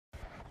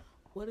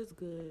What is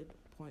good?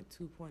 Point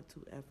two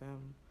FM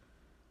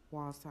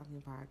Walls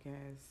Talking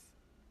Podcast.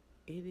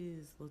 It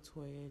is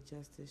Latoya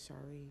Justice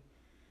Shari,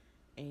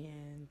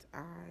 and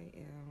I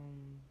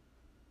am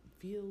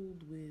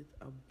filled with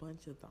a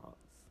bunch of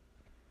thoughts.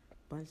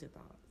 Bunch of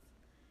thoughts.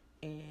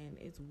 And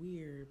it's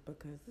weird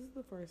because this is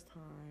the first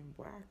time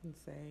where I can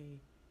say,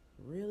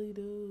 really,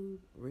 dude?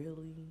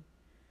 Really,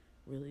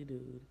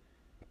 dude?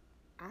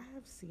 I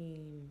have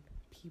seen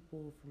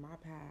people from my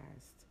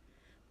past,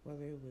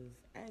 whether it was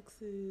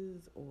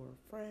exes or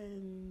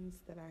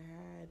friends that I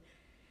had,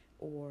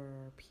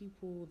 or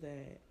people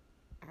that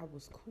I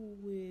was cool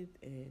with,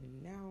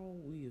 and now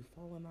we have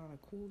fallen out of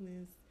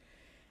coolness.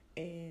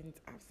 And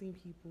I've seen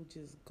people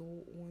just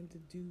go on to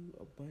do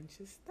a bunch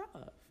of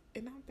stuff.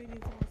 And I'm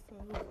thinking to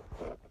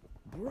myself,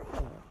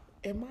 bruh,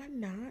 am I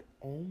not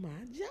on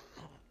my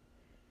job?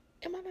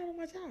 Am I not on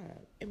my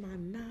job? Am I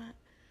not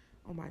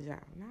on my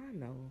job? Now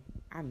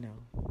I know.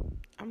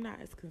 I'm not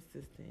as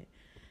consistent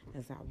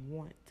as I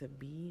want to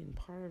be, and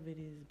part of it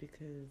is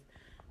because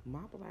my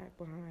black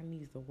behind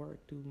needs to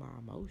work through my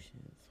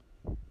emotions.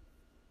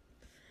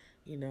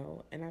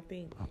 And I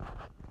think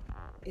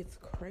it's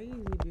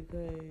crazy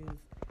because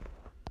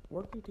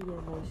working through your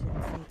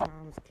emotions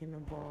sometimes can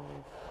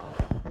involve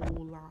a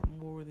whole lot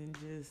more than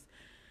just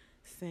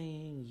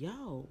saying,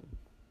 yo,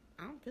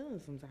 I'm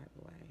feeling some type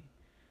of way.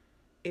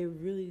 It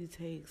really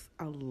takes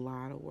a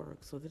lot of work.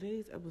 So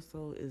today's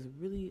episode is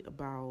really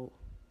about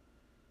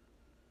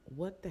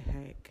what the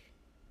heck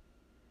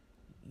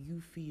you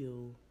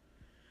feel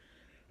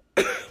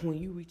when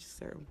you reach a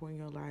certain point in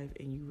your life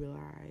and you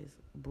realize,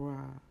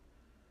 bruh,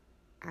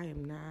 I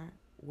am not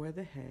where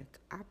the heck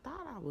I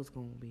thought I was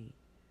going to be,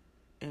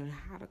 and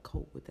how to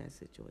cope with that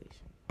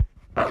situation.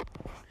 So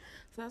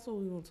that's what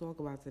we're going to talk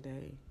about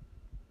today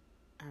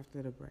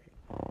after the break.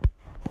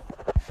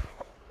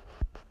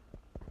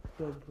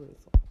 Good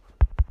bristle.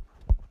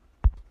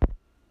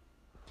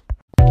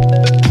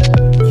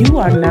 You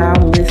are now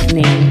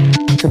listening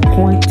to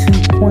Point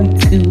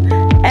two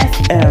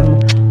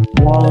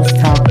FM Wallace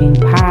Talking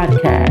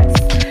Podcast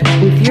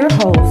with your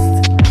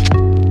host,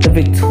 the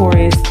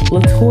victorious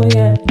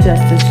Latoya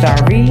Justice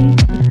Shari,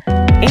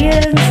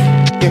 and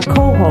your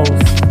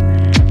co-host,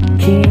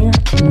 King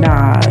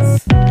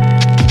Nas.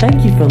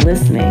 Thank you for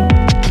listening.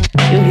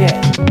 You'll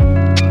hear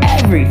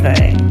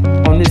everything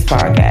on this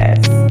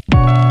podcast.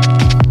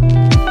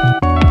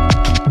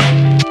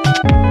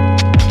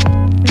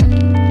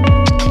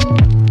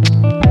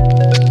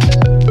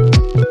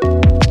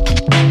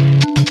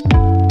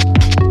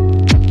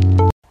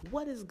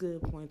 What is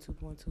good? Point two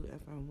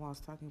FM Walls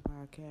Talking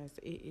Podcast.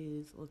 It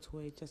is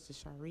Latoya Justice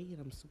Shari, and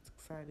I'm super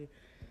excited,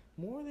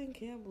 more than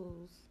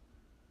Campbell's,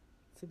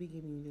 to be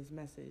giving you this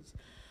message.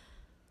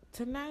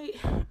 Tonight,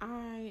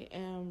 I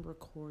am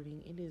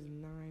recording. It is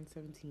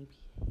 9:17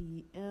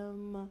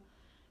 p.m.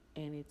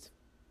 and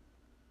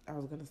I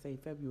was going to say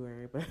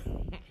February, but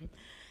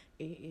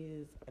it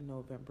is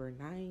November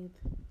 9th,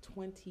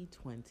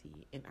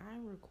 2020. And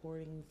I'm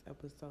recording this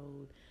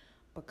episode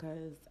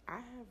because I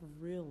have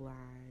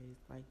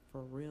realized, like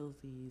for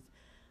realsies,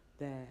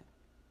 that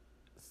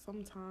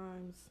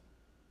sometimes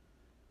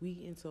we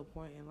get into a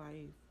point in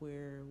life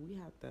where we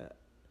have to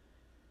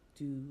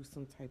do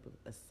some type of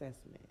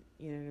assessment.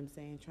 You know what I'm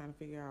saying? Trying to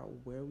figure out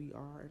where we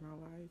are in our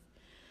life.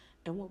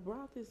 And what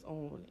brought this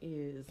on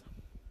is,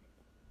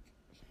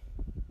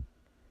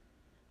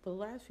 for the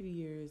last few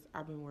years,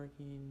 I've been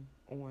working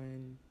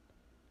on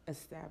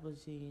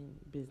establishing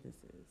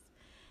businesses.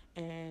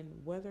 And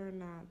whether or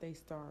not they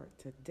start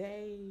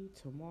today,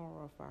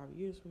 tomorrow, or 5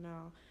 years from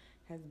now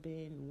has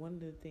been one of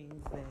the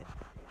things that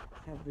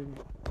have been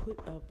put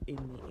up in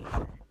the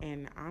air.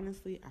 And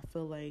honestly, I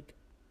feel like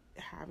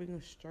having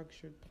a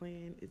structured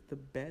plan is the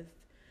best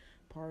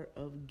part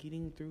of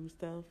getting through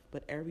stuff.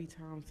 But every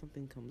time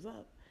something comes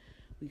up,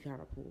 we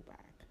gotta pull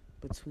back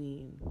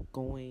between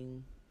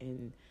going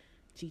and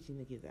teaching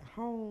the kids at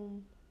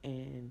home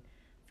and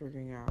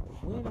figuring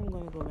out when I'm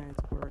going to go back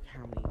to work,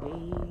 how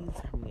many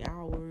days, how many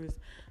hours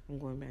I'm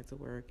going back to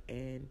work,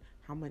 and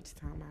how much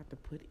time I have to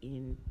put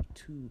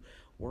into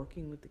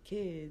working with the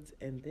kids.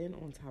 And then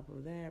on top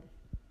of that,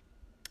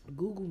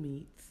 Google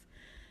Meets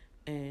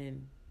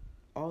and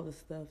all the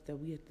stuff that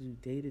we have to do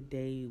day to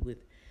day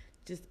with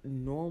just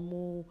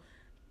normal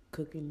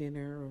cooking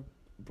dinner,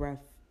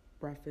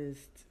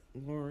 breakfast,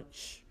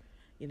 lunch.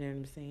 You know what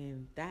I'm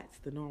saying? That's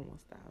the normal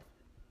stuff.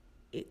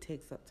 It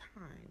takes up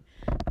time.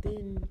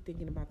 Then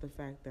thinking about the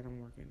fact that I'm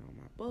working on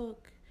my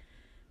book,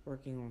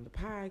 working on the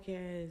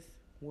podcast,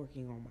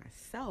 working on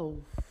myself,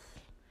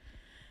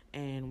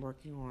 and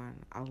working on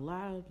a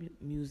lot of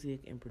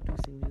music and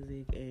producing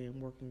music, and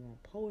working on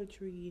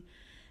poetry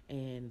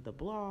and the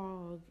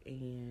blog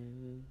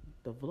and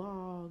the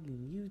vlog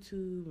and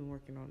YouTube, and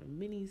working on a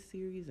mini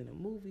series and a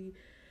movie,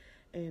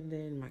 and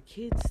then my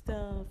kids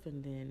stuff,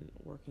 and then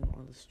working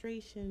on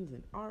illustrations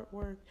and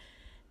artwork.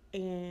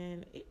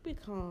 And it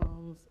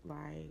becomes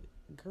like,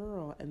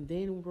 girl, and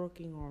then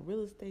working on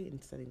real estate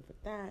and studying for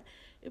that,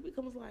 it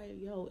becomes like,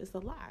 yo, it's a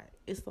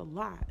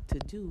lot to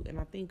do. And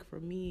I think for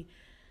me,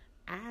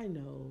 I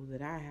know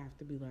that I have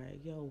to be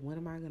like, yo, when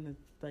am I gonna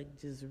like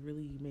just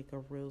really make a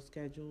real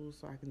schedule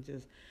so I can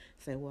just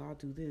say, well, I'll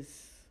do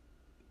this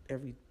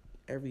every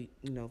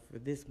for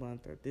this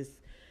month or this.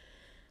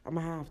 I'm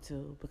gonna have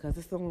to because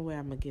it's the only way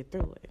I'm gonna get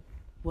through it.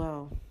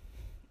 Well,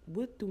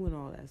 with doing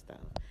all that stuff,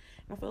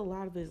 I feel a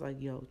lot of it is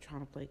like, yo,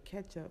 trying to play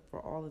catch up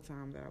for all the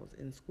time that I was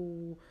in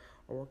school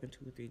or working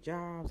 2 or 3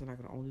 jobs, and I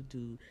can only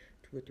do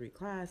 2 or 3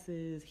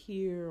 classes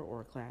here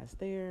or a class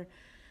there.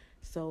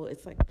 So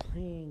it's like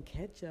playing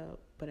catch up,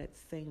 but at the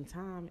same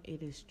time,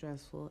 it is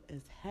stressful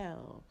as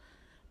hell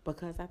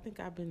because I think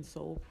I've been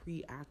so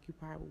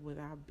preoccupied with what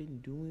I've been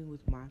doing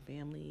with my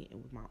family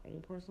and with my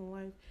own personal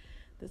life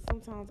that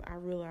sometimes I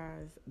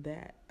realize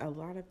that a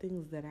lot of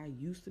things that I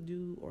used to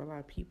do or a lot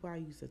of people I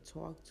used to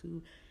talk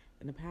to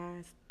in the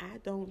past, I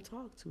don't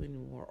talk to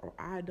anymore, or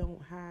I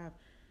don't have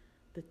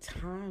the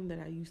time that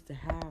I used to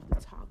have to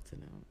talk to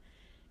them.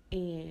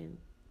 And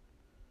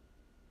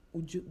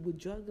with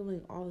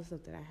juggling all the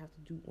stuff that I have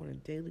to do on a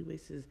daily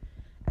basis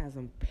as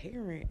a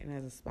parent and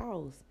as a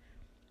spouse,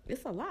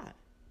 it's a lot.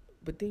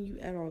 But then you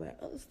add all that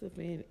other stuff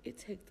in, it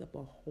takes up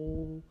a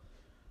whole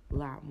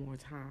lot more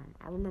time.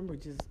 I remember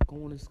just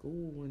going to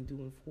school and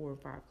doing 4 or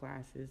 5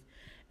 classes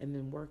and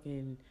then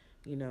working,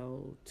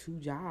 2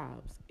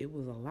 jobs. It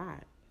was a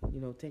lot,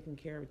 taking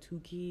care of 2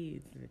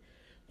 kids and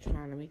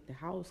trying to make the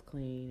house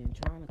clean and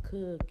trying to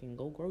cook and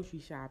go grocery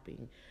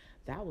shopping.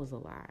 That was a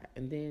lot.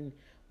 And then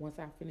once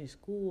I finished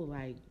school,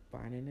 like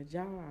finding a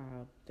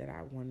job that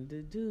I wanted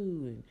to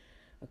do and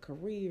a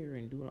career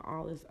and doing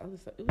all this other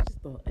stuff.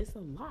 It's a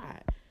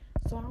lot.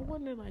 So I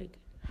wonder, like,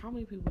 how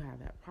many people have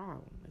that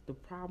problem? Like the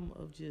problem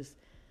of just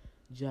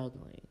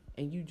juggling.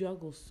 And you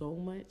juggle so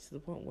much to the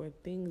point where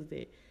things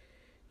that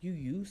you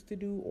used to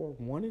do or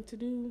wanted to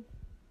do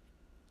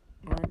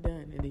aren't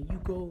done. And then you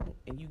go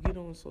and you get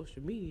on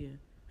social media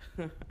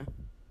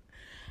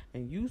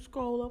and you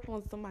scroll up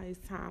on somebody's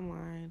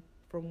timeline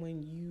from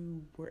when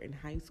you were in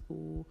high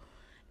school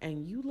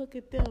and you look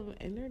at them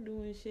and they're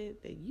doing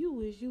shit that you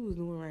wish you was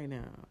doing right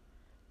now.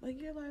 Like,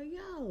 you're like,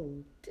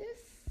 yo,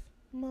 this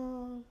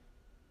mom,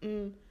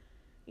 you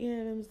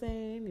know what I'm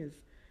saying, is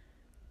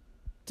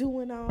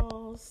doing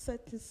all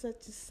such and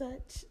such and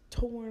such,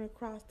 touring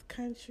across the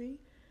country,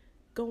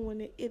 going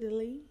to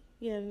Italy,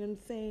 you know what I'm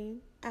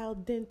saying, al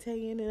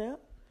denteing it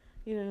up,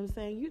 you know what I'm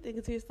saying. You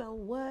thinking to yourself,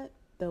 what?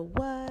 The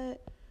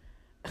what?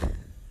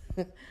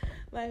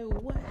 Like,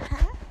 what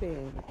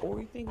happened?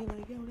 Or you thinking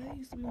like, yo, that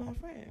used to be my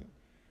friend.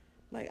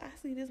 Like, I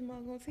see this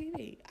mug on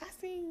TV. I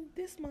seen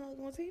this mug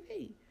on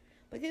TV.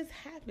 Like, it's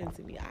happened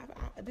to me.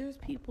 There's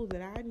people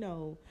that I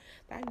know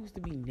that I used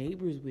to be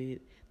neighbors with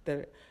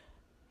that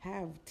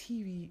have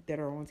TV, that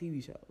are on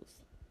TV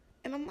shows.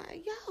 And I'm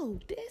like, yo,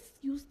 this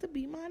used to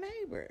be my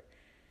neighbor.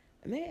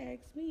 And they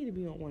asked me to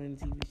be on one of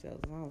the TV shows.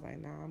 And I was like,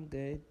 nah, I'm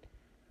good.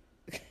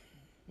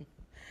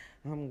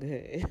 I'm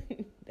good.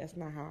 That's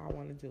not how I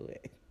want to do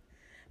it.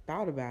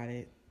 Thought about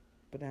it,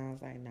 but then I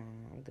was like, nah,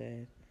 I'm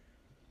good.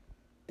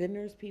 Then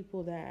there's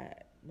people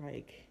that,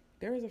 like,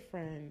 there was a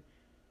friend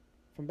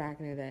from back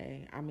in the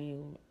day. I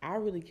mean, I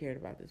really cared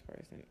about this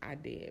person. I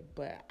did,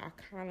 but I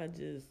kind of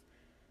just,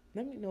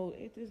 let me know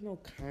if there's no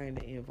kind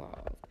of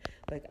involved.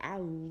 Like, I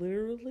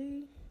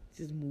literally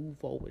just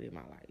moved forward in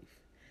my life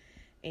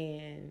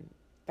and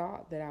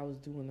thought that I was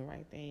doing the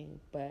right thing,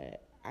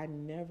 but I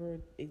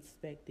never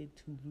expected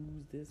to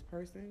lose this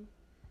person.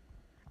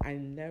 I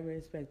never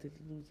expected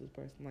to lose this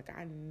person. Like,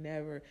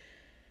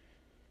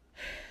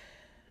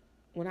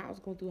 when I was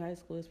going through high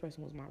school, this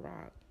person was my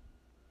rock.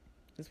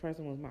 This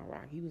person was my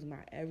rock. He was my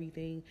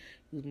everything.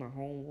 He was my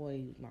homeboy.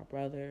 He was my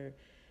brother.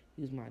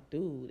 He was my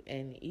dude.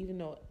 And even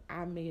though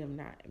I may have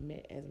not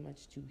meant as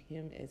much to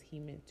him as he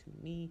meant to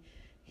me,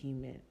 he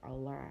meant a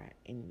lot.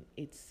 And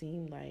it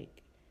seemed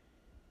like,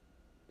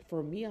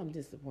 for me, I'm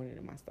disappointed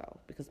in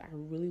myself because I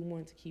really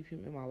wanted to keep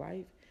him in my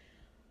life.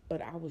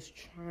 But I was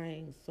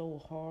trying so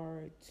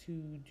hard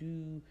to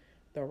do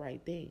the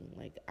right thing.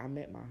 Like, I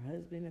met my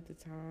husband at the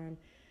time,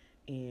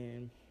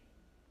 and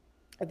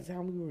at the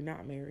time we were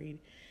not married,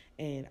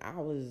 and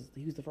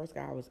he was the first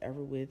guy I was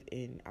ever with,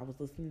 and I was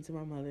listening to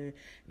my mother, and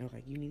I was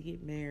like, you need to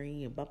get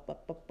married, and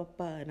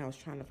and I was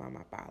trying to find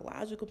my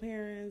biological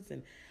parents,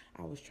 and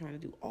I was trying to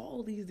do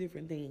all these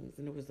different things,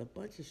 and there was a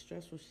bunch of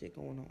stressful shit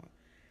going on.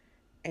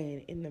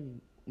 And in the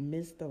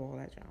midst of all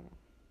that drama,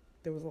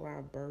 there was a lot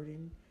of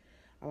burden,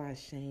 a lot of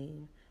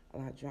shame, a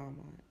lot of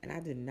drama, and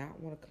I did not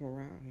want to come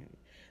around him.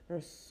 There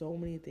are so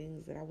many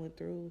things that I went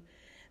through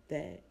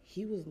that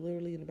he was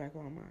literally in the back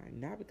of my mind.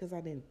 Not because I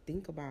didn't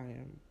think about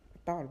him, I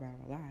thought about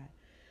him a lot,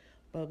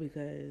 but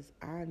because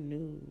I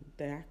knew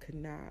that I could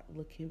not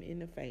look him in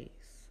the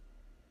face.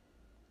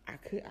 I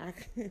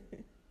couldn't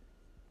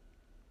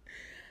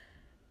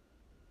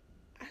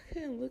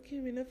look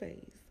him in the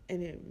face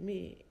and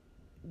admit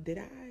that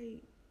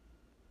I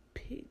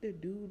picked a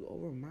dude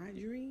over my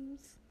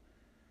dreams,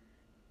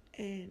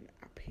 and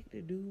I picked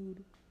a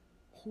dude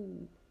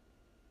who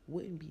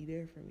wouldn't be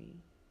there for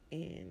me,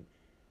 and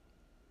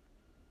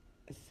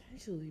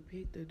essentially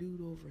picked a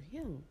dude over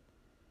him.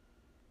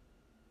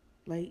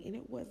 Like, and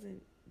it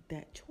wasn't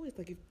that choice.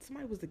 Like if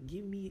somebody was to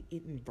give me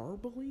it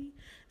verbally,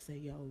 say,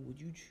 yo,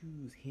 would you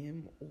choose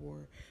him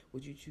or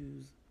would you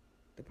choose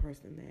the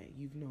person that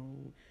you've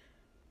known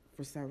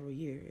for several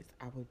years?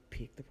 I would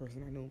pick the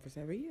person I've known for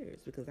several years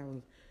because that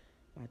was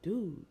my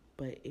dude.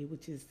 But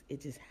it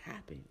just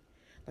happened.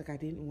 Like I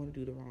didn't want to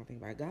do the wrong thing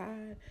by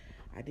God.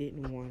 I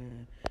didn't want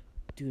to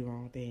do the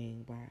wrong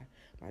thing by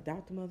my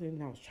adopted mother,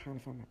 and I was trying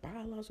to find my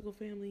biological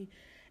family,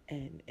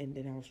 and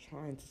then I was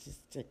trying to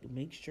just to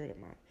make sure that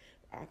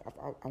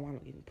I wound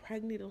up getting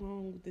pregnant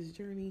along with this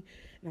journey,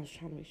 and I was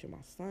trying to make sure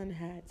my son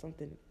had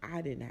something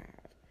I didn't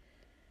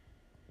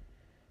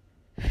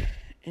have,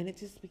 and it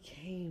just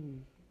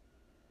became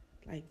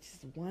like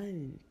just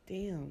one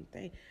damn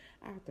thing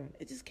after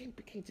it just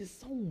became just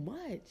so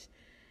much,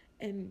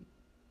 and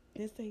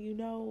next thing you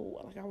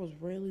know, like I was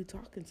rarely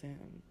talking to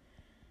him.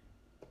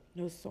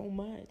 There was so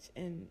much,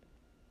 and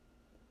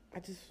I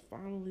just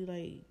finally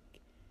like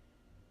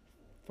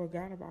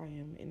forgot about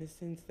him in the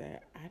sense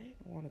that I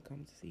didn't want to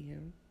come to see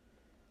him.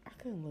 I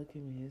couldn't look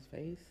him in his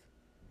face.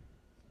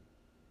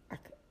 I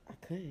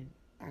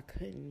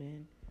couldn't,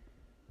 man.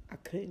 I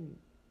couldn't.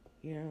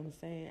 You know what I'm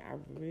saying? I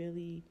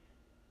really,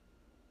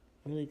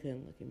 really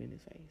couldn't look him in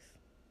his face.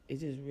 It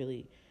just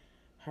really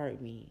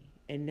hurt me.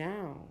 And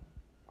now,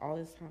 all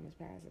this time has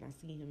passed, and I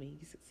see him, and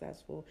he's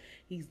successful.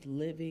 He's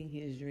living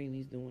his dream.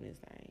 He's doing his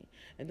thing.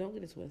 And don't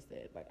get it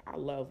twisted. Like, I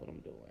love what I'm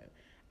doing.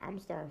 I'm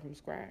starting from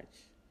scratch,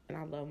 and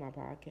I love my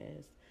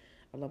podcast.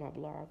 I love my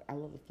blog. I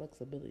love the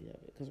flexibility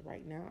of it, because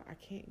right now, I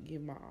can't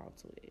give my all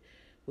to it.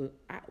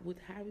 With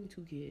having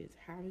 2 kids,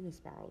 having a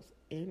spouse,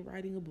 and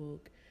writing a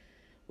book,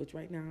 which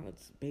right now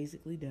it's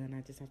basically done.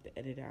 I just have to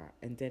edit out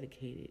and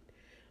dedicate it,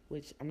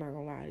 which I'm not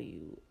going to lie to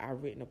you.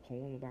 I've written a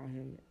poem about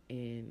him,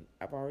 and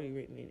I've already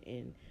written it,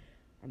 and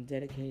I'm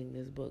dedicating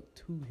this book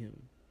to him,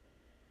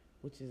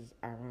 which is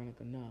ironic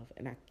enough.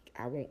 And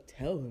I won't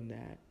tell him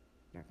that.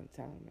 I'm not going to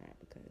tell him that,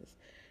 because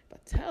if I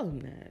tell him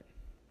that,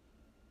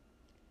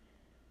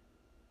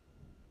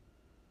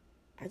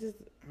 I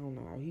don't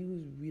know. He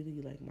was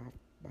really like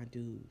my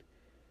dude.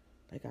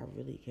 Like I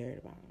really cared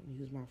about him.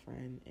 He was my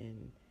friend,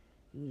 and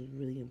he was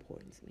really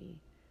important to me.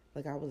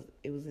 Like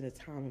it was at a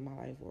time in my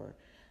life where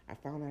I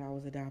found out I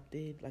was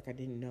adopted. Like I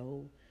didn't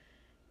know.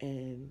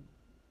 And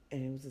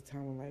it was a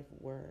time in life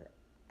where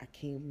I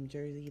came from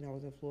Jersey and I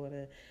was in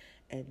Florida,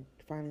 and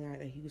finding out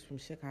that he was from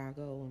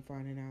Chicago, and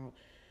finding out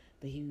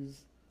that he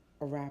was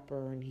a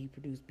rapper and he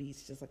produced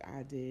beats just like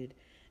I did,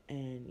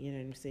 and you know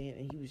what I'm saying,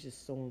 and he was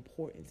just so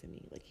important to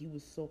me. Like he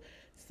was so,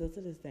 still to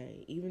this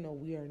day, even though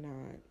we are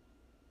not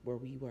where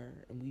we were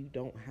and we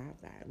don't have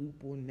that, we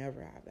will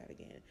never have that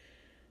again.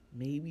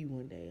 Maybe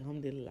one day,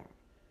 alhamdulillah,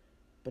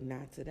 but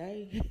not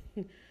today,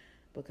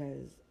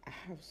 because I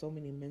have so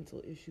many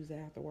mental issues that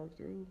I have to work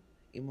through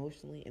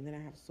emotionally, and then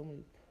I have so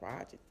many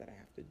projects that I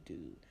have to do,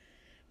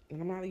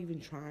 and I'm not even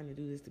trying to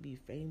do this to be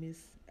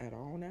famous at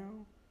all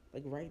now.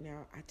 Like right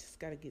now, I just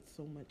got to get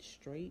so much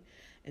straight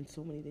and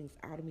so many things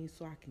out of me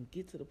so I can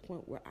get to the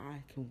point where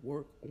I can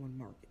work on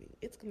marketing.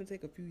 It's going to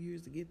take a few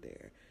years to get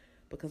there,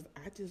 because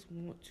I just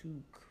want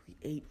to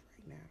create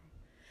right now.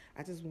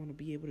 I just want to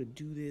be able to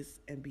do this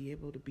and be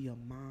able to be a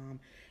mom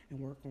and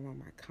work on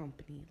my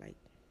company. Like,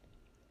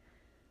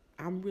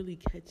 I'm really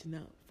catching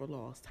up for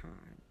lost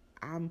time.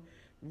 I'm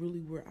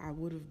really where I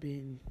would have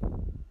been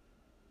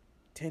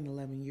 10,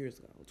 11 years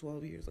ago,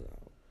 12 years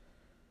ago,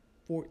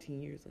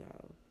 14 years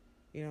ago.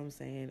 You know what I'm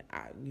saying?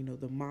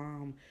 The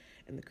mom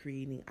and the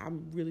creating,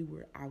 I'm really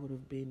where I would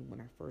have been when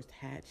I first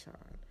had Sean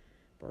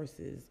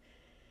versus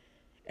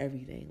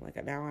everything.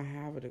 Like now I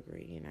have a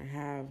degree, and I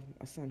have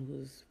a son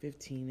who's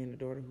 15 and a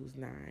daughter who's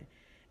 9,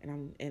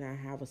 and I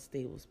have a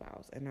stable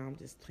spouse, and now I'm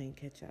just playing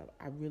catch up.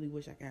 I really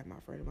wish I could have my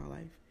friend in my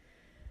life,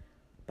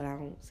 but I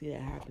don't see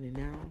that happening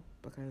now,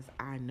 because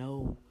I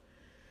know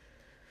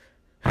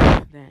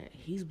that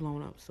he's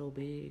blown up so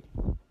big,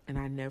 and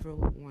I never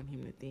want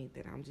him to think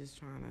that I'm just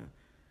trying to,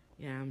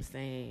 you know what I'm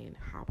saying,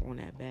 hop on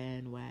that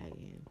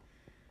bandwagon.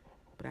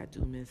 But I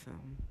do miss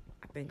him.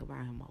 I think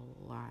about him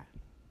a lot.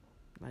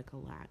 Like a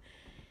lot.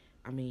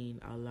 I mean,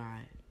 a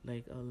lot.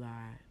 Like a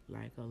lot.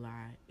 Like a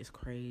lot. It's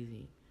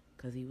crazy.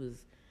 Because he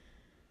was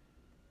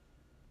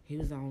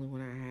the only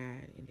one I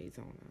had in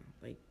Daytona.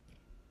 Like,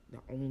 the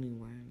only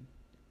one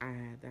I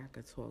had that I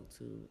could talk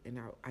to. And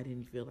I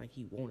didn't feel like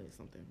he wanted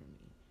something from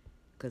me.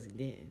 Because he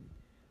didn't.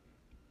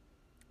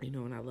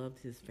 And I loved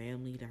his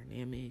family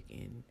dynamic,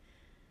 and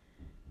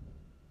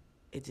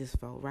it just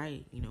felt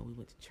right. We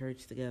went to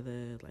church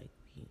together. Like,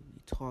 we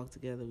talked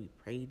together. We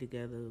prayed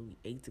together. We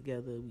ate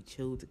together. We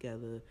chilled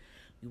together.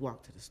 We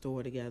walked to the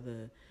store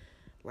together.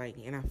 Like,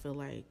 and I feel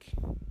like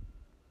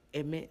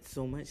it meant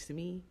so much to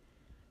me.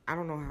 I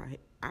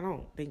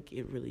don't think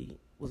it really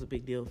was a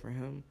big deal for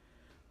him,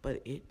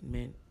 but it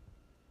meant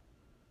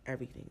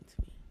everything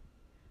to me.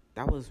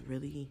 That was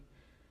really,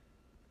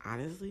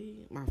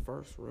 honestly, my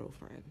first real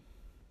friend.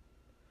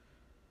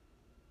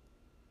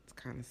 It's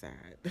kind of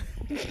sad.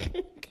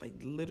 Like,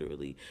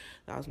 literally,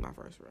 that was my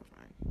first real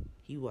friend.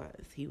 He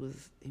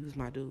was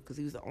my dude, because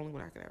he was the only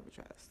one I could ever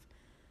trust.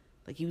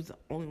 Like, he was the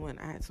only one.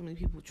 I had so many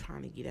people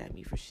trying to get at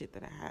me for shit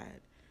that I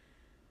had.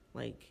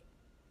 Like,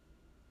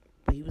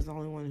 but he was the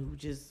only one who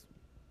just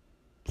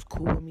was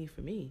cool with me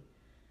for me.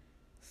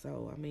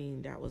 So, I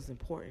mean, that was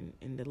important.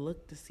 And to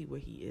look to see where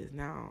he is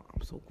now,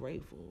 I'm so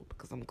grateful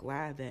because I'm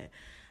glad that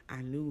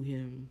I knew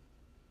him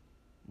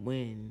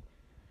when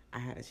I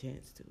had a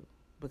chance to.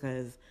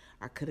 Because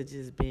I could have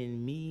just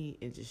been me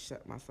and just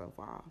shut myself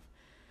off,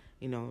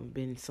 and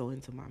been so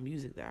into my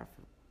music that I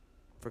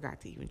forgot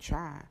to even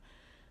try.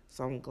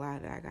 So I'm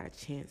glad that I got a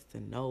chance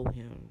to know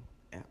him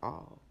at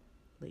all.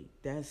 Like,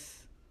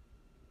 that's,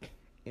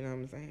 you know what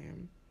I'm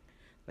saying?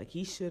 Like,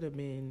 he should have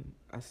been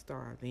a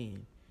star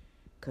then,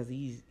 because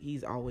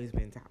he's always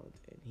been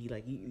talented. He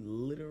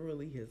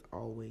literally has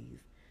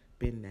always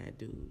been that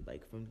dude,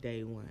 like, from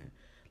day one.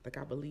 Like,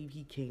 I believe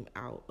he came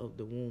out of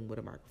the womb with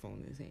a microphone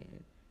in his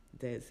hand.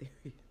 Dead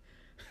serious.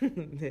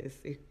 Dead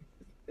serious.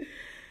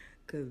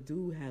 Because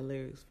dude had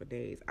lyrics for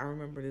days. I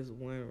remember this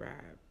one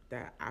rap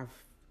that I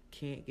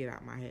can't get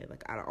out my head.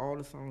 Like, out of all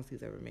the songs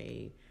he's ever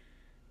made,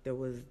 there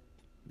was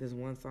this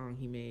one song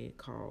he made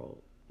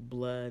called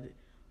Blood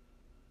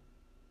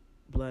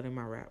in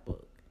My Rap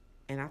Book.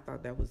 And I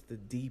thought that was the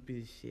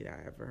deepest shit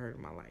I ever heard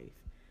in my life.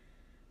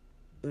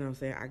 You know what I'm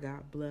saying? I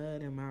got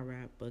blood in my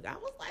rap book. I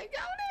was like,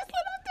 yo, this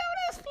little dude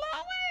is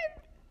flowing.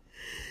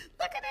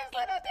 Look at this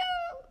little dude.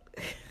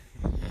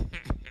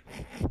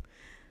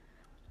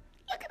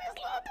 Look at this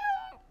little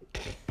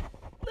dude.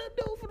 Little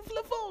dude from the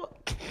flip forward.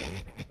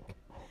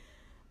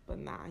 But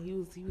nah, he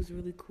was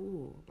really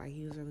cool. Like,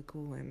 he was really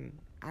cool. And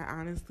I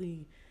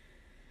honestly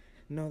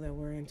know that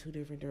we're in two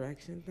different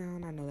directions now.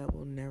 And I know that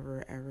we'll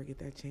never, ever get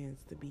that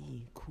chance to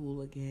be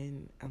cool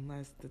again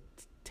unless the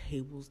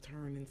tables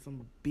turn in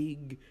some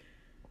big,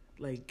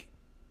 like,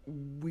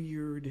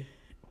 weird,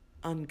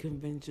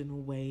 unconventional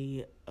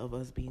way of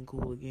us being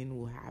cool again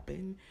will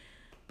happen.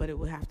 But it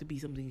would have to be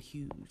something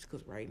huge,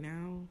 because right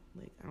now,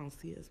 like, I don't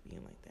see us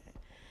being like that.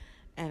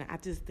 And I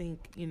just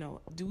think, do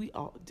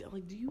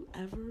you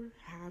ever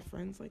have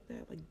friends like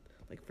that?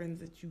 Like friends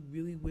that you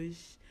really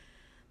wish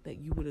that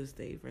you would have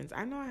stayed friends?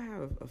 I know I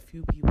have a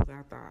few people that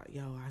I thought,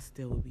 yo, I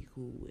still would be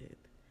cool with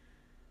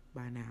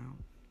by now,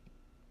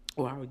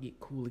 or I would get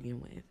cool again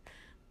with.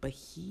 But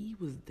he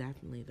was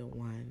definitely the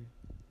one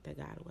that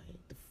got away,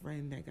 the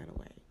friend that got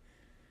away.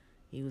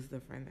 He was the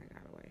friend that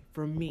got away.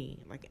 For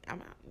me, like,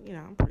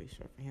 I'm pretty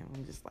sure for him,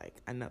 I'm just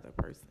like another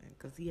person.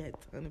 Because he had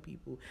a ton of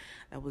people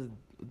that was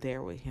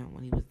there with him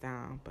when he was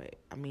down. But,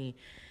 I mean,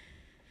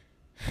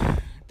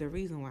 the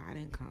reason why I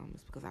didn't come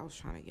is because I was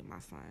trying to get my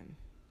son.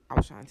 I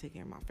was trying to take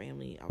care of my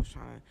family. I was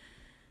trying to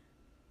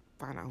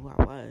find out who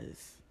I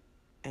was.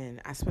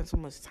 And I spent so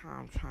much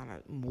time trying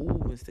to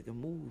move and stick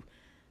and move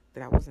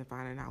that I wasn't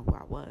finding out who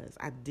I was.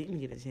 I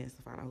didn't get a chance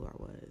to find out who I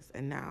was.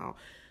 And now,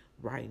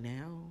 right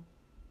now,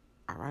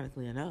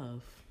 ironically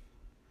enough,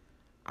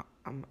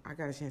 I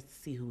got a chance to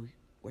see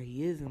where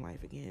he is in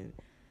life again.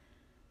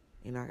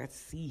 I got to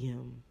see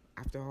him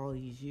after all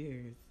these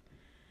years,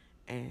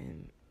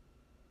 and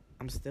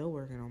I'm still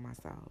working on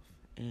myself.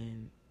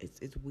 And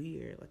it's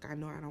weird. Like, I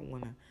know I don't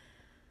want to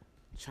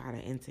try to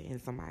enter in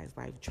somebody's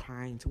life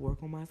trying to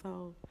work on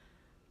myself,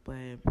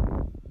 but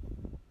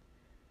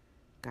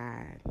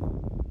God,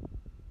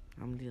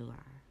 I'm still alive.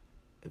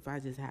 If I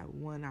just had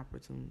one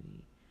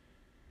opportunity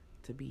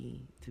to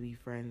be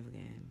friends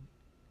again,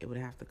 it would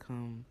have to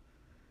come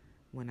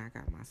when I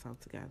got myself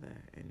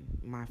together and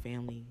my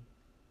family,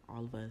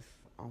 all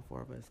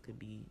four of us could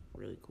be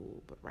really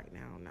cool. But right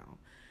now, no.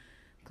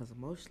 Because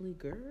emotionally,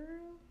 girl,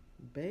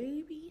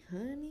 baby,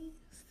 honey,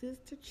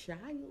 sister,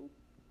 child,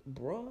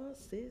 bruh,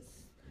 sis,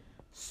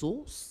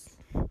 sauce,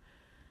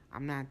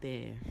 I'm not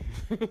there.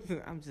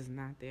 I'm just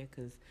not there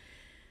because,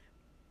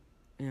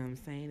 you know what I'm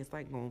saying? It's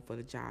like going for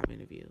the job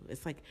interview.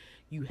 It's like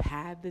you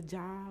had the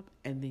job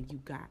and then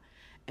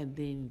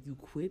you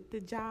quit the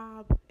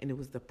job and it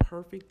was the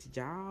perfect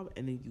job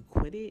and then you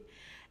quit it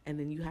and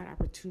then you had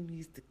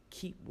opportunities to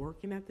keep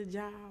working at the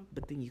job,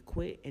 but then you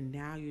quit and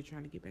now you're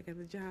trying to get back at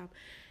the job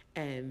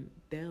and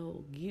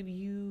they'll give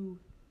you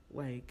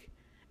like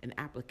an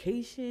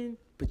application,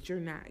 but you're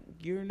not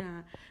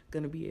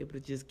going to be able to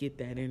just get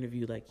that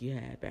interview like you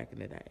had back in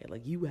the day.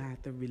 Like, you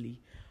have to really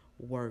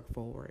work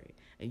for it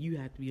and you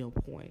have to be on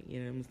point. You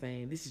know what I'm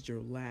saying? This is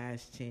your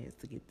last chance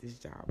to get this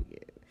job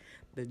again,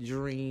 the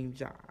dream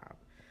job.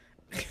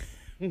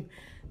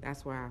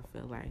 That's where I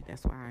feel like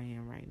that's where I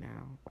am right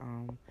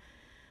now,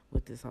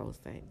 with this whole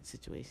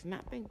situation. I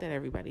think that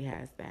everybody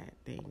has that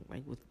thing,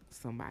 like with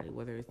somebody,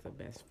 whether it's a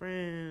best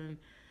friend,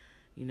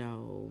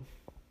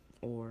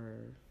 or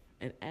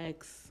an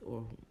ex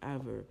or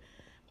whoever.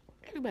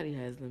 Everybody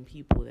has them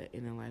people that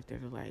in their life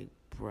that are like,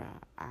 bruh,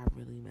 I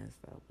really messed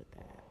up with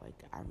that.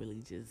 Like, I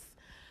really just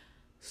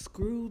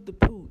screwed the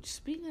pooch.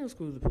 Speaking of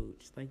screwed the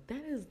pooch, like,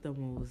 that is the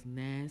most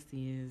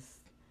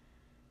nastiest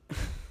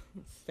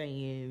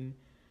saying,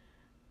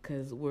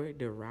 because where it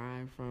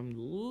derived from,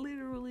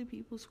 literally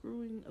people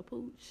screwing a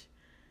pooch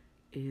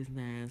is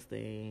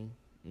nasty.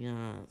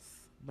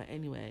 Yes. But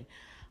anyway,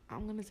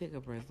 I'm going to take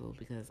a breath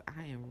because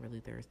I am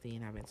really thirsty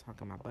and I've been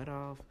talking my butt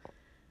off.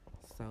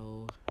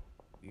 So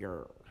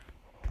Your,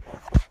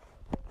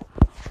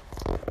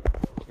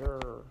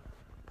 your,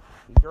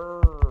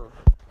 your,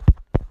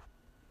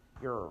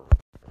 your.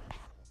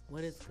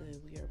 What is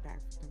good? We are back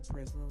from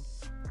prison.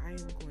 I am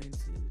going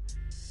to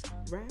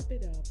wrap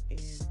it up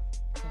and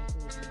talk a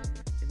little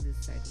more in this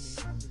segment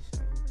of the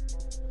show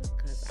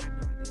because I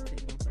know I need to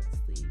take my butt to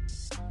sleep.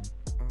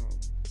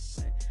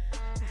 But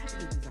I have to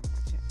get this off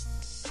my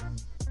chest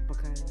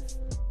because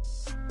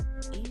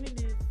even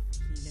if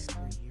he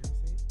never hears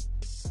it,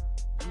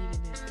 even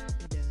if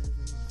he does in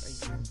a year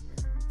from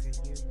now, 10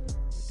 years from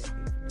now, a decade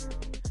from now,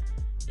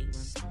 8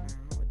 months from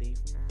now, a day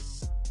from now,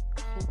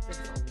 I hope that's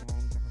a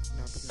long time from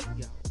now because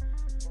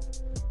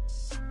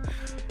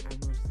I'm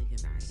mostly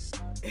denying.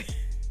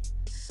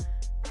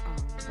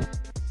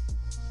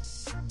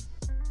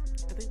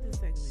 I think this segment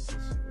of this show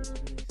is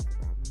really just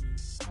about me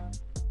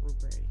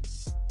regretting that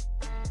I don't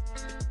have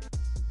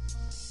my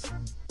best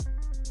friend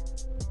anymore.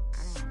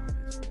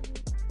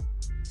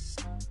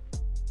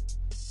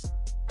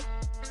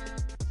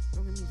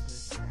 Don't get me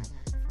twisted. I've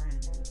had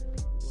friends and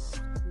people who I was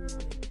cool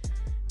with,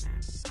 and I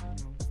have,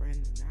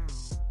 friends now,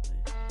 but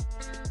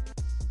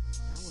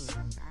that was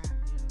a guy,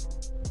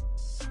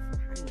 from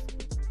high school.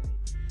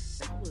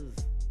 That was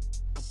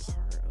a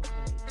part of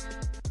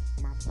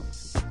my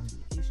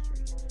 .2.2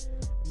 history.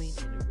 I mean,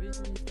 it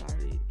originally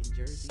started in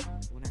Jersey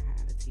when I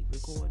had a tape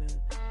recorder.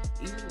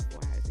 Even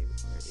before I had a tape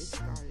recorder, it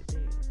started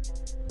there.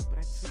 But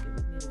I took it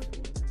with me to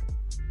Florida,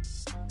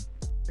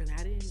 and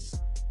I didn't,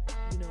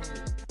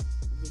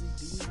 really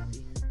do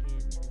anything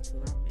again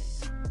until I met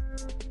him.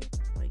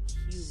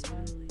 He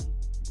literally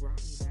brought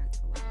me back to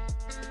life,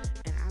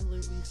 and I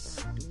literally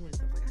started doing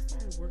stuff. I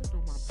started working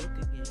on my book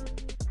again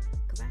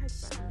because I had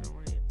started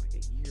on it a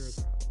year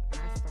ago, and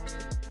I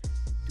started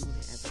doing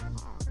it as a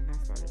blog, and I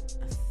started,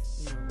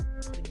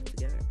 putting it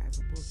together as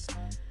a book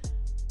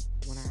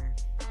when I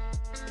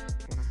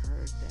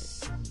heard that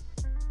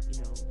he,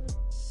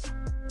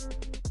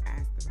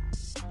 asked about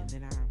it, and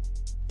then I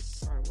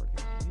started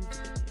working on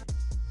music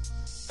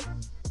again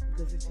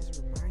because it just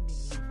reminded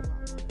me of who I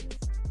was.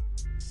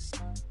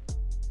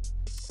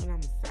 And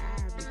I'm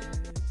sad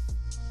because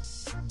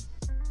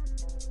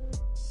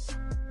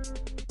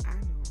I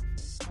know I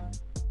fucked up.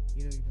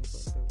 You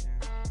fucked up now.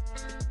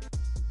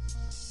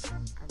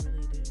 I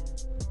really did.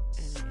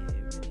 And it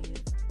really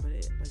is. But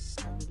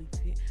I really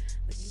can't.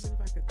 Even if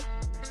I could turn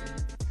back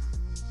another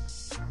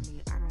time,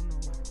 I don't know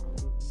how I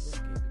would work it because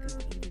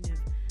even if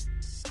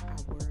I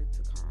were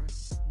to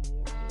cost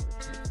more or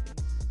take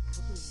more,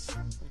 I was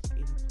in a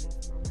place in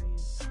my life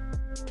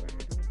where I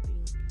don't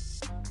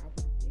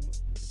think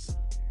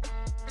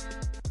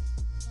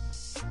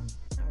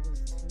I would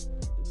want him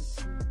to be there. It was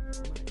too much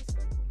stuff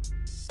going on.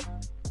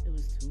 It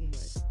was too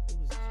much.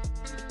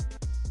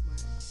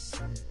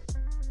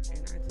 And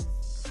I don't know.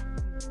 My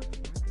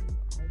thing always was not to hurt him,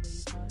 but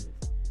always dead serious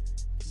to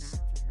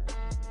protect him.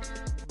 I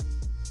always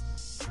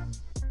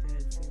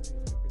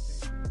looked at him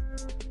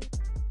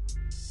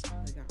as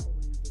someone I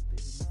wanted to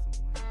protect.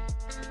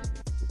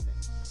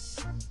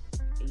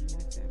 Even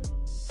if that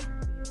means not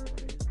being a part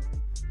of his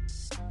life,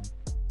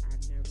 I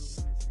never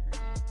wanted to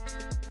hurt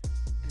him.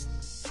 And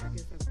I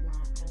guess that's why I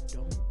don't want to talk to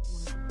him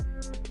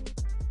anymore.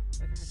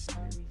 I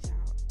try to reach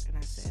out and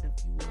I said a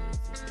few words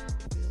to how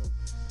I feel.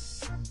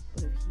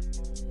 But if he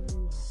really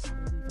knew how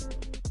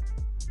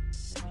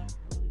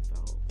I really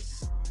felt,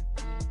 how I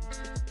really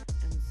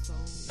am so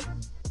upset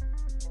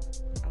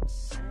about the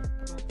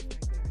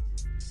fact that I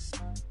just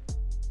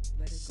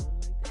let it go like that.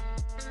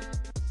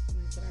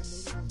 But I know there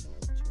was no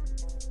other choice. Because I didn't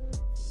want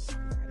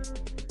to hurt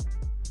him.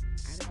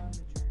 I didn't want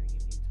to drag him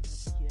into my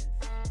BS.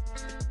 You know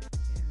what I'm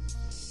saying? It's just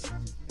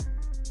not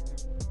what I wanted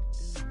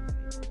to do.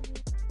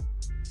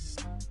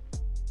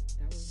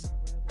 That was my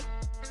brother. That was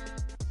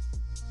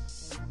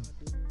my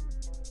dude. That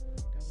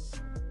was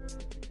my boy.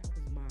 That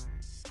was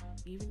mine.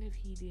 Even if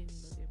he didn't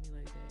look at me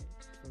like that,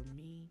 for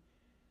me,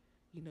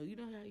 you know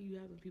how you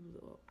have the people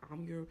that,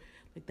 I'm your,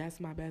 that's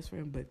my best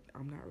friend, but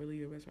I'm not really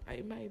your best friend.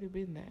 It might have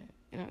been that.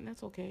 And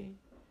that's okay.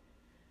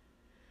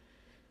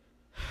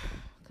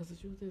 Because the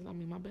truth is,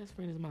 my best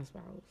friend is my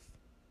spouse.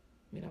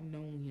 I've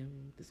known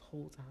him this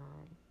whole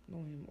time.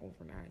 Known him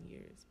over 9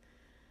 years.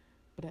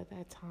 But at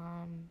that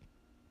time,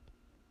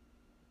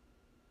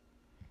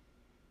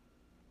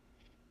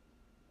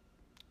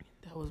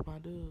 that was my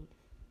dude.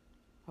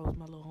 That was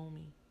my little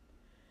homie.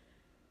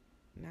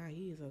 Now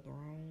he is a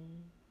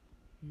grown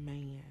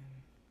man.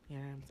 Yeah,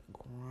 I'm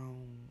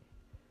grown.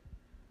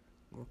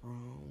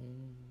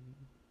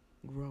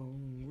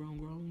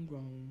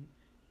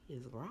 He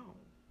is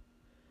grown.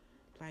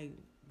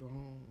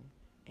 Grown.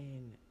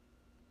 And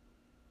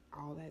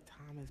all that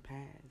time has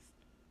passed.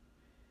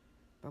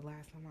 The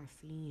last time I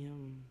seen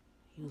him,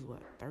 he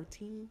was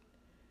 13?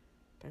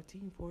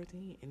 13,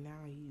 14, and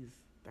now he's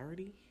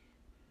 30.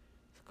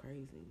 It's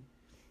crazy.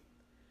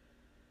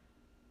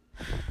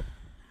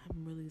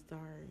 I'm really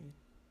sorry.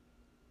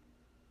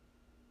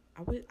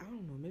 I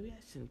don't know. Maybe I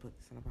shouldn't put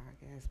this on a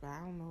podcast, but I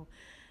don't know.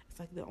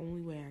 It's the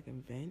only way I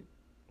can vent,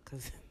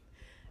 because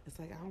it's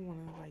I don't want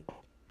to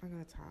I'm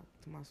gonna talk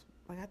to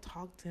I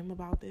talked to him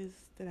about this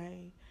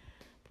today,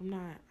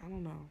 I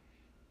don't know.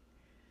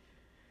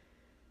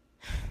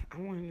 I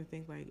want him to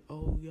think like,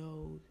 oh,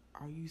 yo,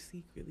 are you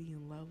secretly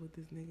in love with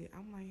this nigga?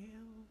 I'm like,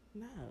 hell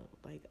no.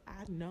 Like,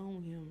 I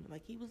known him.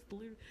 Like, he was a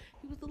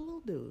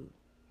little dude.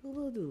 A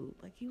little dude.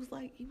 Like, he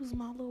was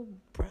my little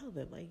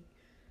brother. Like,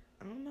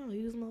 I don't know.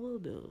 He was my little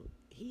dude.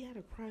 He had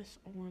a crush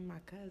on my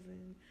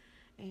cousin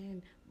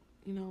and,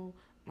 you know,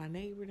 my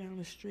neighbor down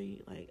the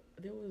street. Like,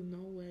 there was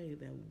no way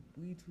that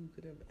we two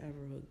could have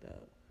ever hooked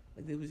up.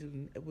 Like,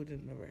 it would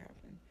have never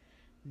happened.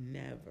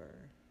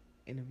 Never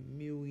in a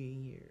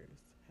million years.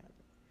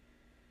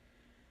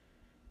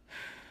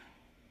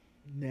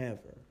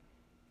 Never.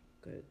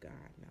 Good God,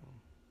 no.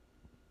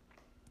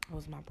 That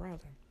was my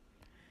brother.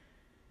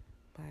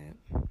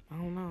 But, I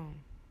don't know.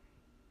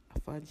 I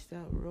fudged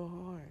up real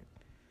hard.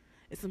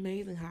 It's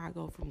amazing how I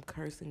go from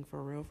cursing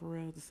for real,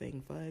 to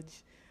saying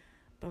fudge.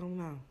 But I don't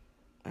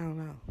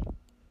know.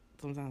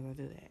 Sometimes I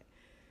do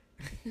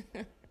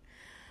that.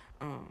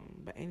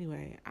 But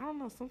anyway, I don't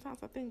know. Sometimes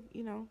I think,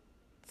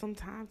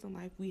 sometimes in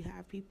life we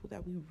have people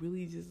that we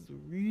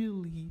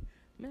really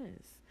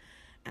miss.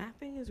 And I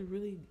think it's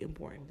really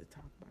important to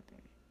talk about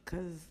that.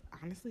 Because,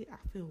 honestly, I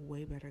feel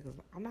way better. Because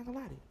I'm not going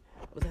to lie to you.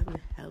 I was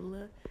having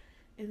hella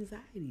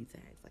anxiety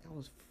attacks. Like, I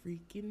was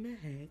freaking the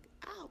heck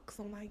out. Because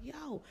I'm like,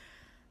 yo,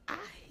 I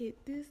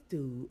hit this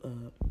dude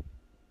up.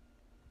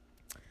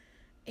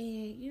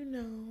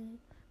 And,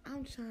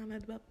 I'm trying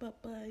to,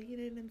 you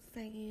know what I'm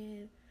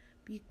saying?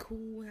 Be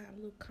cool, have a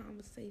little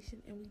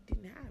conversation. And we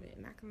didn't have it.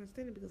 And I can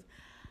understand it because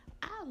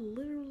I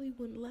literally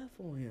went left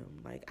on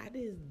him. Like, I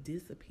just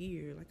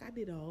disappeared. Like, I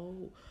did a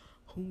whole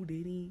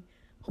Houdini,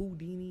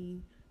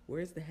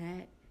 where's the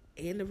hat,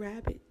 and the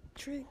rabbit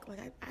trick. Like,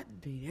 I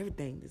did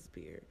everything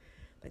disappeared.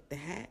 Like, the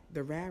hat,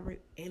 the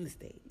rabbit, and the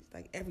stage.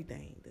 Like,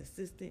 everything. The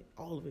assistant,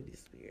 all of it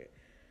disappeared.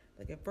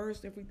 Like, at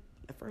first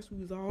we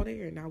was all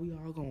there, and now we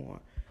all gone.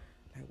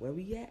 Like, where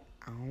we at?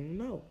 I don't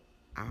know.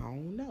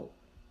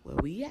 Where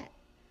we at?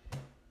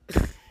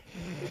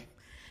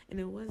 And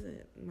it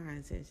wasn't my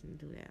intention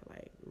to do that.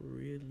 Like,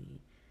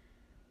 really,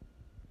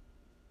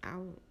 I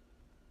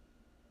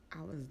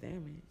was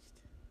damaged,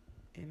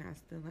 and I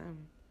still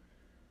am.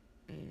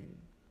 And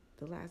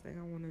the last thing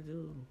I've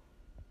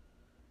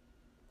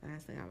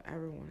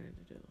ever wanted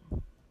to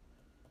do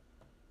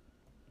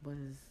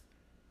was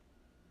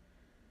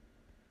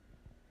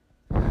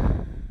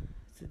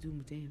to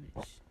do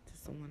damage to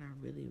someone I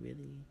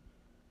really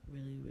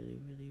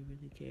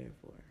cared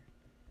for.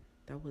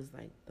 That was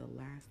like the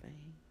last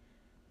thing.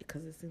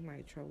 Because it seemed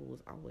like trouble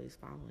was always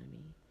following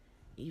me.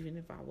 Even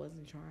if I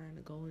wasn't trying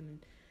to go in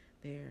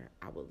there,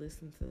 I would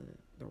listen to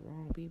the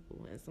wrong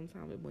people. And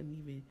sometimes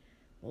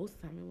most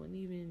of the time it wasn't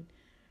even,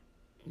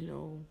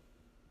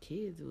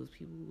 kids. It was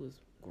people who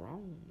was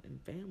grown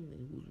and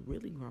family who was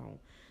really grown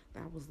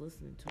that I was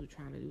listening to,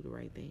 trying to do the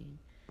right thing.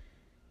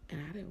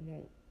 And I didn't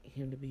want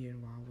him to be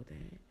involved with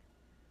that.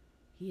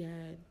 He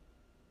had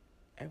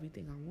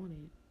everything I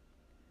wanted.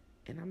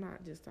 And I'm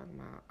not just talking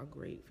about a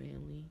great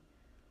family.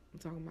 I'm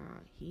talking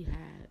about he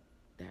had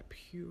that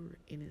pure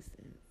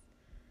innocence.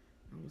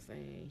 I'm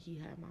saying he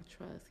had my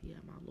trust. He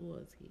had my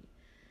loyalty.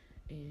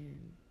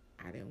 And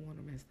I didn't want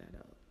to mess that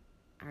up.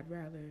 I'd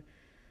rather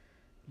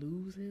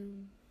lose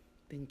him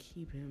than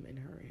keep him and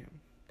hurt him.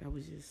 That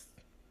was just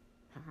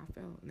how I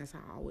felt. And that's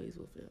how I always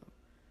will feel.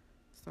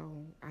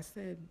 So I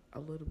said a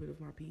little bit of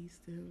my piece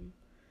to him.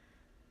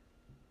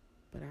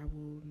 But I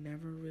will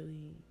never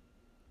really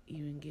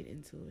even get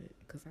into it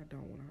because I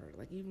don't want to hurt.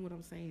 Like, even what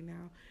I'm saying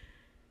now,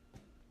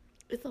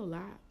 it's a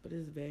lot, but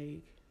it's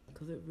vague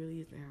because it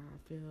really isn't how I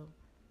feel.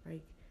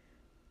 Like,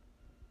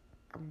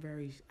 I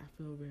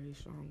feel very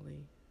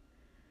strongly.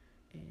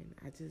 And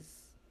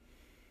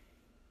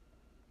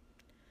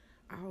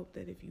I hope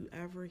that if you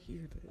ever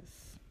hear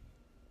this,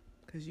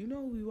 because you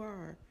know who you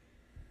are,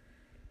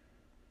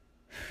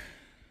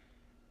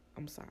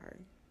 I'm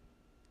sorry.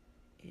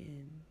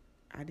 And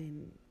I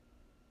didn't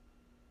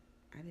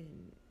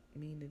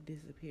mean to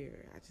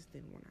disappear. I just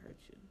didn't want to hurt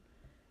you.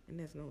 And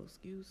that's no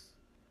excuse.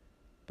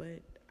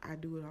 But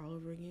I'd do it all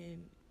over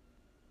again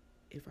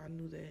if I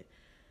knew that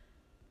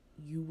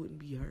you wouldn't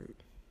be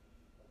hurt.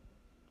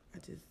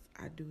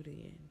 I'd do it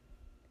again.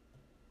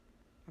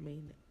 I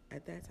mean,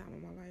 at that time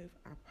of my life,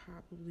 I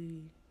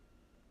probably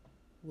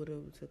would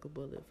have took a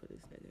bullet for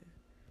this nigga.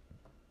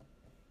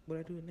 Would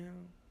I do it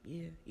now?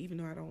 Yeah, even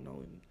though I don't know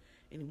him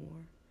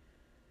anymore.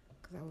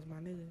 Because that was my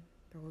nigga.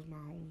 That was my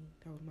homie.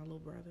 That was my little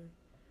brother.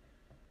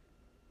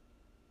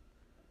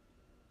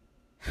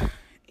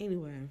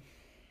 Anyway,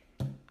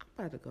 I'm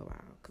about to go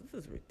out because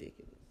this is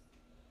ridiculous.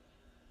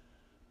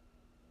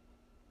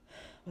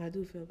 But I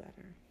do feel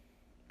better.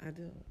 I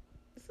do.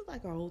 This is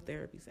like a whole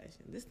therapy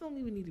session. This don't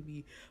even need to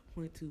be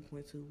 0.2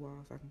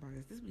 Walls Talking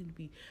Podcast. This need to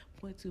be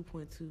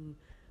 0.2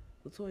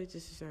 Latoya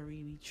Just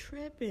Shari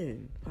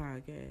Tripping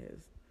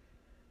Podcast.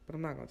 But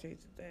I'm not going to change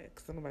it to that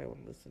because nobody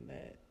want to listen to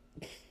that.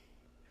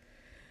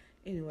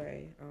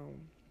 Anyway,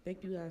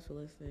 thank you guys for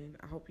listening.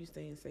 I hope you're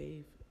staying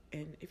safe.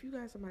 And if you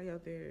got somebody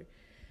out there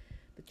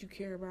that you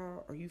care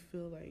about or you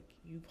feel like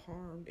you've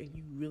harmed and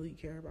you really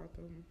care about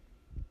them,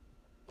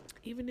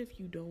 even if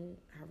you don't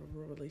have a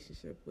real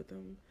relationship with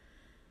them,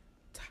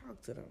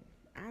 talk to them.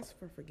 Ask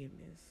for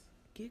forgiveness.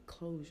 Get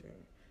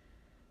closure.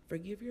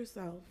 Forgive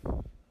yourself.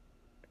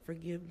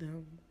 Forgive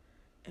them.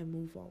 And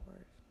move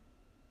forward.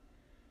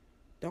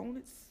 Don't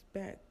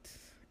expect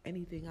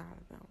anything out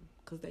of them.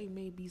 Because they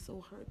may be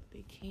so hurt that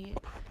they can't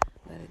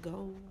let it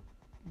go.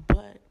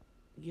 But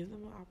give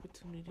them an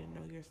opportunity to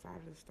know your side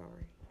of the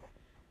story.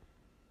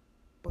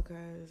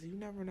 Because you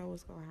never know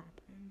what's going to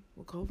happen.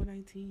 With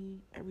COVID-19,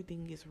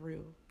 everything gets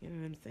real. You know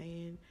what I'm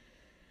saying?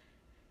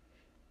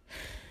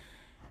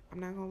 I'm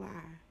not going to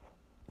lie.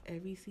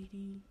 Every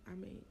CD I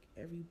make,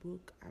 every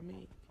book I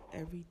make,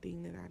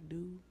 everything that I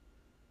do,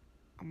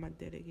 I'm going to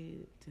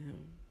dedicate it to him.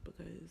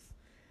 Because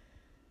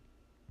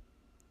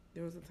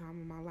there was a time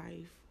in my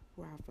life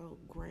where I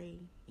felt gray,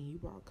 and he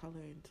brought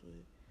color into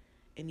it.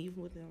 And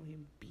even without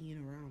him being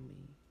around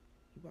me,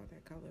 he brought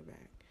that color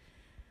back.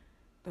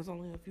 There's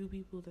only a few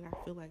people that I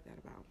feel like that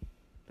about.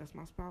 That's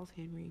my spouse,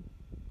 Henry,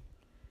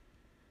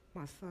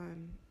 my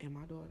son, and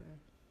my daughter,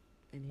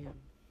 and him.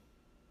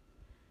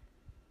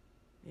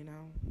 You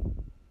know?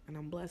 And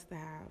I'm blessed to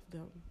have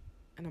them.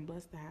 And I'm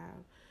blessed to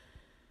have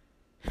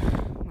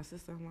my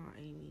sister-in-law,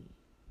 Amy,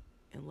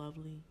 and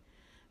Lovely.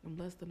 I'm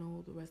blessed to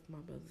know the rest of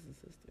my brothers and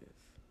sisters.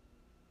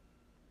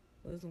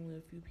 But there's only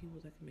a few people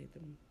that can make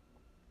them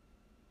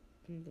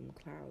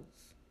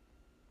clouds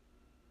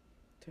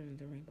turn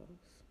into rainbows.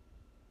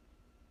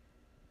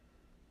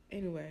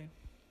 Anyway,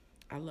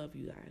 I love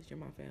you guys. You're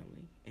my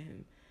family.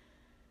 And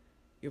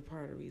you're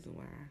part of the reason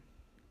why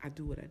I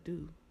do what I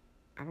do.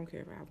 I don't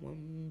care if I have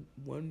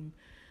one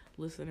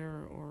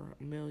listener or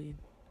a million.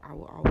 I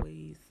will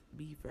always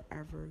be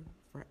forever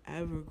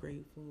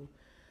grateful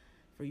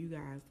for you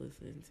guys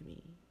listening to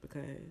me.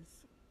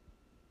 Because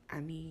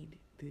I need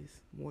this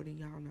more than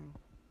y'all know.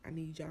 I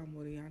need y'all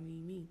more than y'all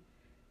need me.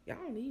 Y'all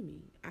don't need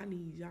me. I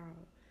need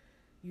y'all.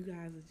 You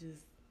guys are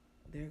just,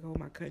 there go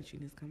my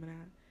countryness coming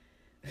out.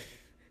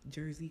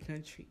 Jersey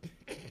country.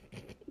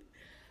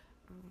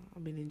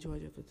 I've been in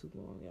Georgia for too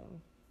long,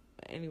 y'all.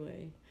 But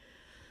anyway,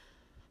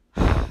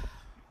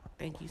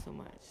 thank you so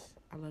much.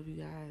 I love you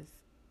guys.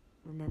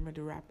 Remember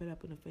to wrap it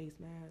up in a face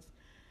mask.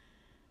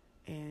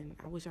 And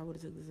I wish I would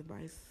have took this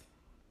advice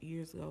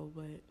years ago,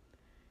 but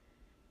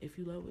if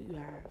you love what you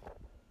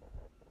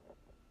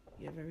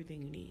have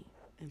everything you need.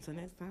 Until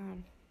next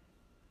time,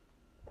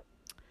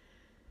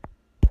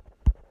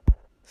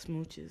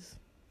 smooches.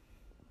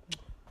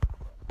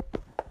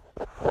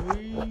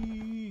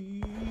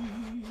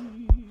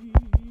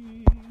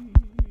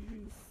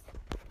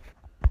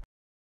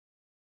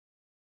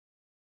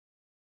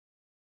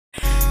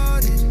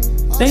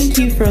 Thank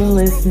you for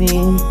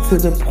listening to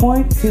the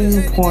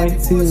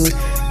 .2.2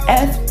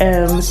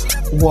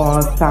 FM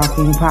Walls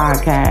Talking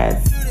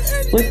Podcast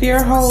with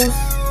your host,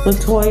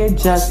 Latoya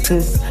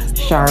Justice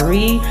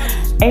Shari,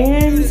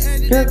 and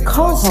your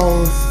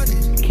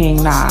co-host,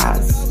 King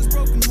Nas.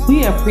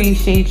 We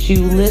appreciate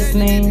you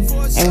listening,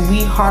 and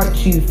we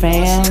heart you,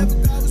 fam.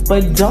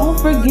 But don't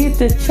forget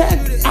to check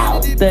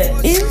out the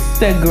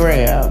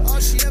Instagram,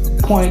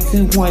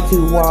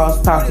 .2.2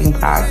 Walls Talking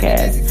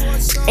Podcast,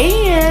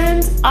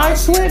 and our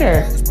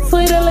Twitter,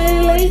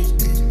 Lily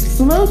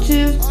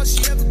Smooches.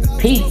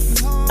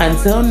 Peace.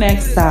 Until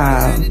next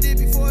time.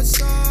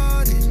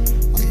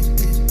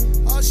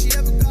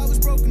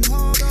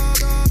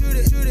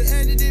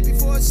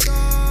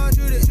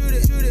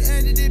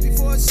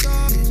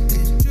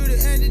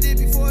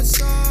 Before